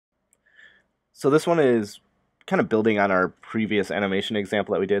So this one is kind of building on our previous animation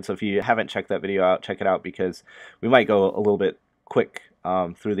example that we did. So if you haven't checked that video out, check it out because we might go a little bit quick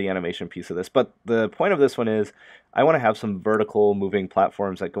through the animation piece of this. But the point of this one is I want to have some vertical moving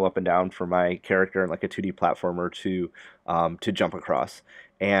platforms that go up and down for my character, like a 2D platformer to jump across.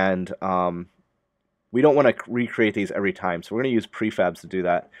 And we don't want to recreate these every time, so we're going to use prefabs to do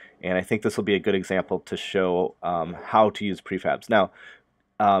that. And I think this will be a good example to show how to use prefabs. Now,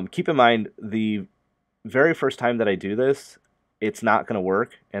 keep in mind, the very first time that I do this, it's not going to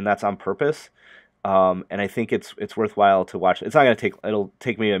work, and that's on purpose. And I think it's worthwhile to watch. It's not going to take, it'll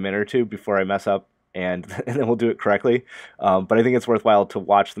take me a minute or two before I mess up, and then we'll do it correctly. But I think it's worthwhile to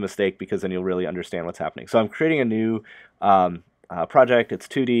watch the mistake because then you'll really understand what's happening. So I'm creating a new project. It's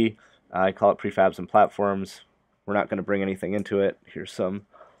 2D. I call it Prefabs and Platforms. We're not going to bring anything into it. Here's some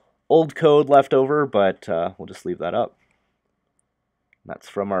old code left over, but we'll just leave that up. That's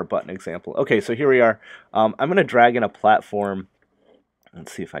from our button example. Okay, so here we are. I'm going to drag in a platform.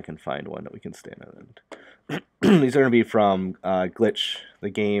 Let's see if I can find one that we can stand on. These are going to be from Glitch, the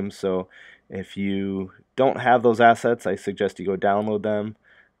game. So if you don't have those assets, I suggest you go download them.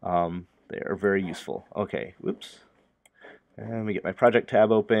 They are very useful. Okay, whoops. And let me get my project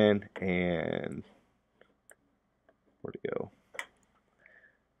tab open, and where'd it go?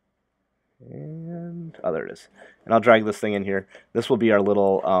 And, oh, there it is. And I'll drag this thing in here. This will be our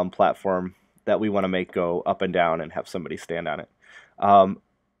little platform that we want to make go up and down and have somebody stand on it. I'm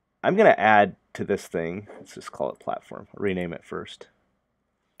going to add to this thing, let's just call it platform, rename it first.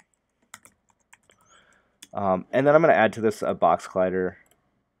 And then I'm going to add to this a box collider.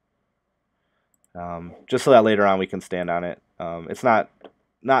 Just so that later on we can stand on it. It's not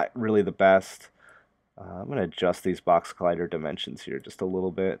really the best. I'm going to adjust these box collider dimensions here just a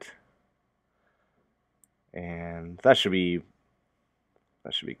little bit, and that should be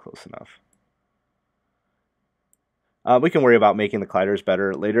close enough. We can worry about making the colliders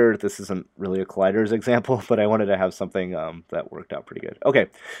better later. This isn't really a colliders example, but I wanted to have something that worked out pretty good. Okay,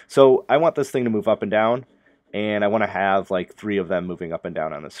 so I want this thing to move up and down, and I want to have like 3 of them moving up and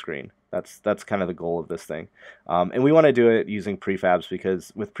down on the screen. That's kind of the goal of this thing. And we want to do it using prefabs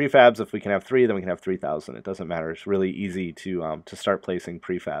because with prefabs, if we can have 3, then we can have 3,000. It doesn't matter. It's really easy to start placing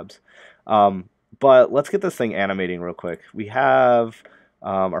prefabs. But let's get this thing animating real quick. We have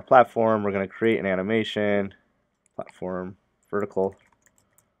our platform. We're going to create an animation. Platform, vertical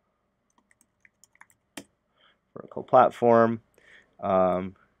platform.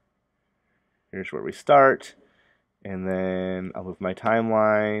 Here's where we start. And then I'll move my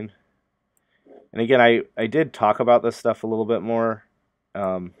timeline. And again, I did talk about this stuff a little bit more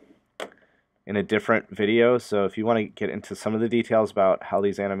in a different video. So if you want to get into some of the details about how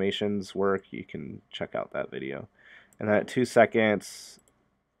these animations work, you can check out that video. And then at 2 seconds,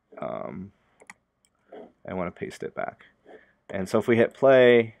 I want to paste it back. And so if we hit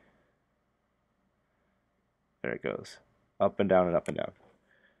play, there it goes. Up and down and up and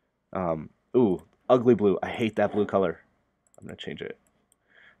down. Ooh, ugly blue. I hate that blue color. I'm going to change it.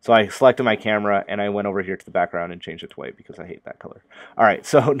 So I selected my camera and I went over here to the background and changed it to white because I hate that color. All right,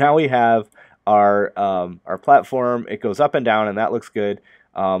 so now we have our platform. It goes up and down and that looks good.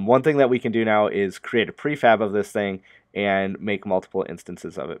 One thing that we can do now is create a prefab of this thing and make multiple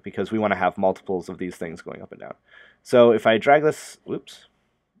instances of it because we want to have multiples of these things going up and down. So if I drag this, whoops,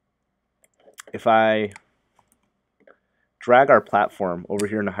 if I drag our platform over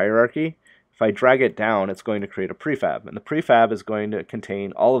here in the hierarchy, if I drag it down, it's going to create a prefab. And the prefab is going to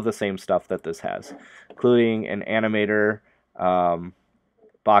contain all of the same stuff that this has, including an animator,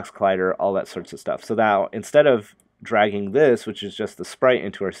 box collider, all that sorts of stuff. So now instead of dragging this, which is just the sprite,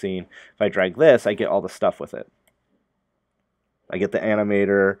 into our scene, if I drag this, I get all the stuff with it. I get the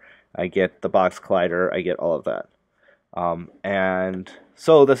animator, I get the box collider, I get all of that. And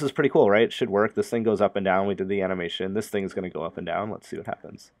so this is pretty cool, right? It should work. This thing goes up and down. We did the animation. This thing is going to go up and down. Let's see what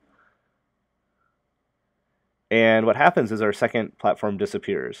happens. And what happens is our second platform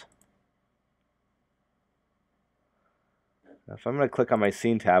disappears. Now, if I'm going to click on my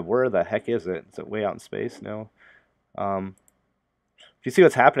scene tab, where the heck is it? Is it way out in space? No. If you see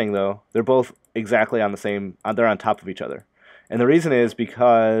what's happening, though, they're both exactly on the same, they're on top of each other. And the reason is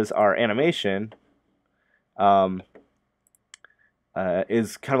because our animation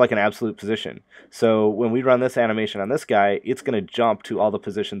is kind of like an absolute position. So when we run this animation on this guy, it's going to jump to all the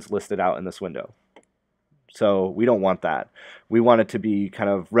positions listed out in this window. So we don't want that. We want it to be kind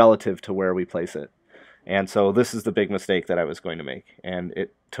of relative to where we place it. And so this is the big mistake that I was going to make. And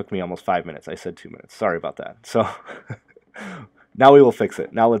it took me almost 5 minutes. I said 2 minutes. Sorry about that. So Now we will fix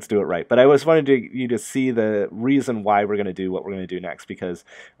it. Now let's do it right. But I just wanted you to see the reason why we're going to do what we're going to do next, because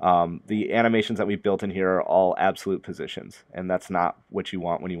the animations that we built in here are all absolute positions, and that's not what you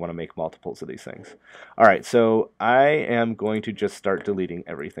want when you want to make multiples of these things. All right, so I am going to just start deleting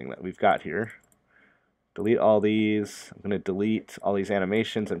everything that we've got here. Delete all these. I'm going to delete all these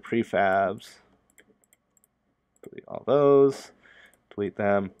animations and prefabs. Delete all those. Delete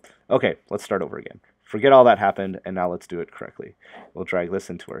them. Okay, let's start over again. Forget all that happened, and now let's do it correctly. We'll drag this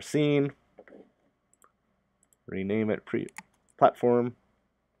into our scene. Rename it platform.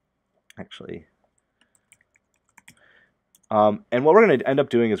 Actually. And what we're going to end up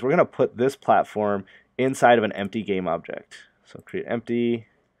doing is we're going to put this platform inside of an empty game object. So create empty,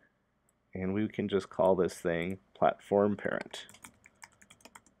 and we can just call this thing platform parent.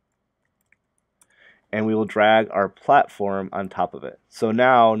 And we will drag our platform on top of it. So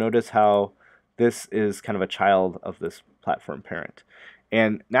now notice how this is kind of a child of this platform parent.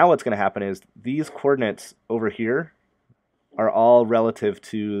 And now what's going to happen is these coordinates over here are all relative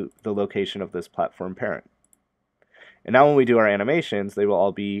to the location of this platform parent. And now when we do our animations, they will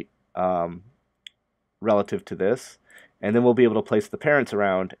all be relative to this. And then we'll be able to place the parents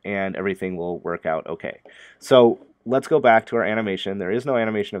around, and everything will work out okay. So let's go back to our animation. There is no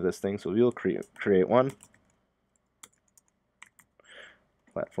animation of this thing, so we will create one.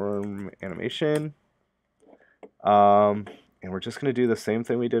 Platform animation. And we're just going to do the same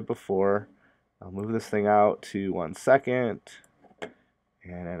thing we did before. I'll move this thing out to 1 second.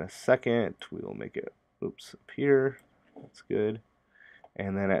 And in a second, we will make it, oops, appear. That's good.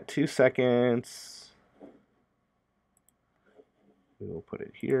 And then at 2 seconds, we will put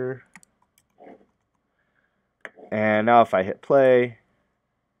it here. And now if I hit play,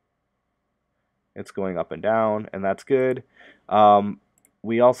 it's going up and down, and that's good.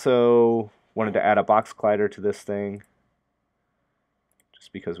 We also wanted to add a box collider to this thing,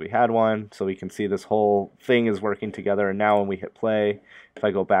 just because we had one, so we can see this whole thing is working together. And now when we hit play, if I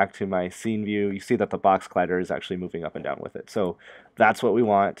go back to my scene view, you see that the box collider is actually moving up and down with it. So that's what we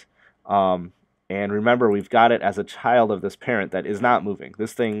want. And remember, we've got it as a child of this parent that is not moving.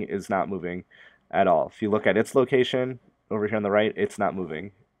 This thing is not moving at all. If you look at its location over here on the right, it's not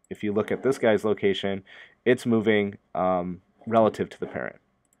moving. If you look at this guy's location, it's moving relative to the parent.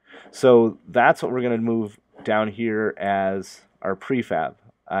 So that's what we're going to move down here as our prefab.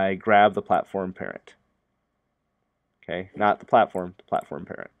 I grab the platform parent. Okay, not the platform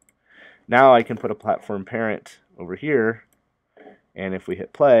parent. Now I can put a platform parent over here, and if we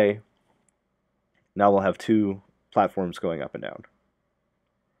hit play, now we'll have two platforms going up and down.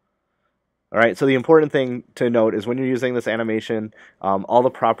 All right, so the important thing to note is when you're using this animation, all the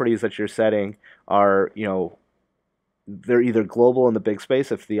properties that you're setting are, they're either global in the big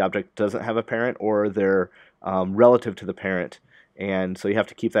space if the object doesn't have a parent, or they're relative to the parent. And so you have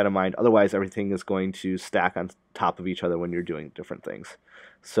to keep that in mind. Otherwise, everything is going to stack on top of each other when you're doing different things.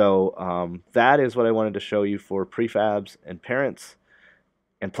 So that is what I wanted to show you for prefabs and parents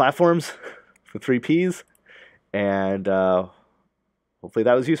and platforms, the 3 Ps. And hopefully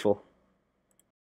that was useful.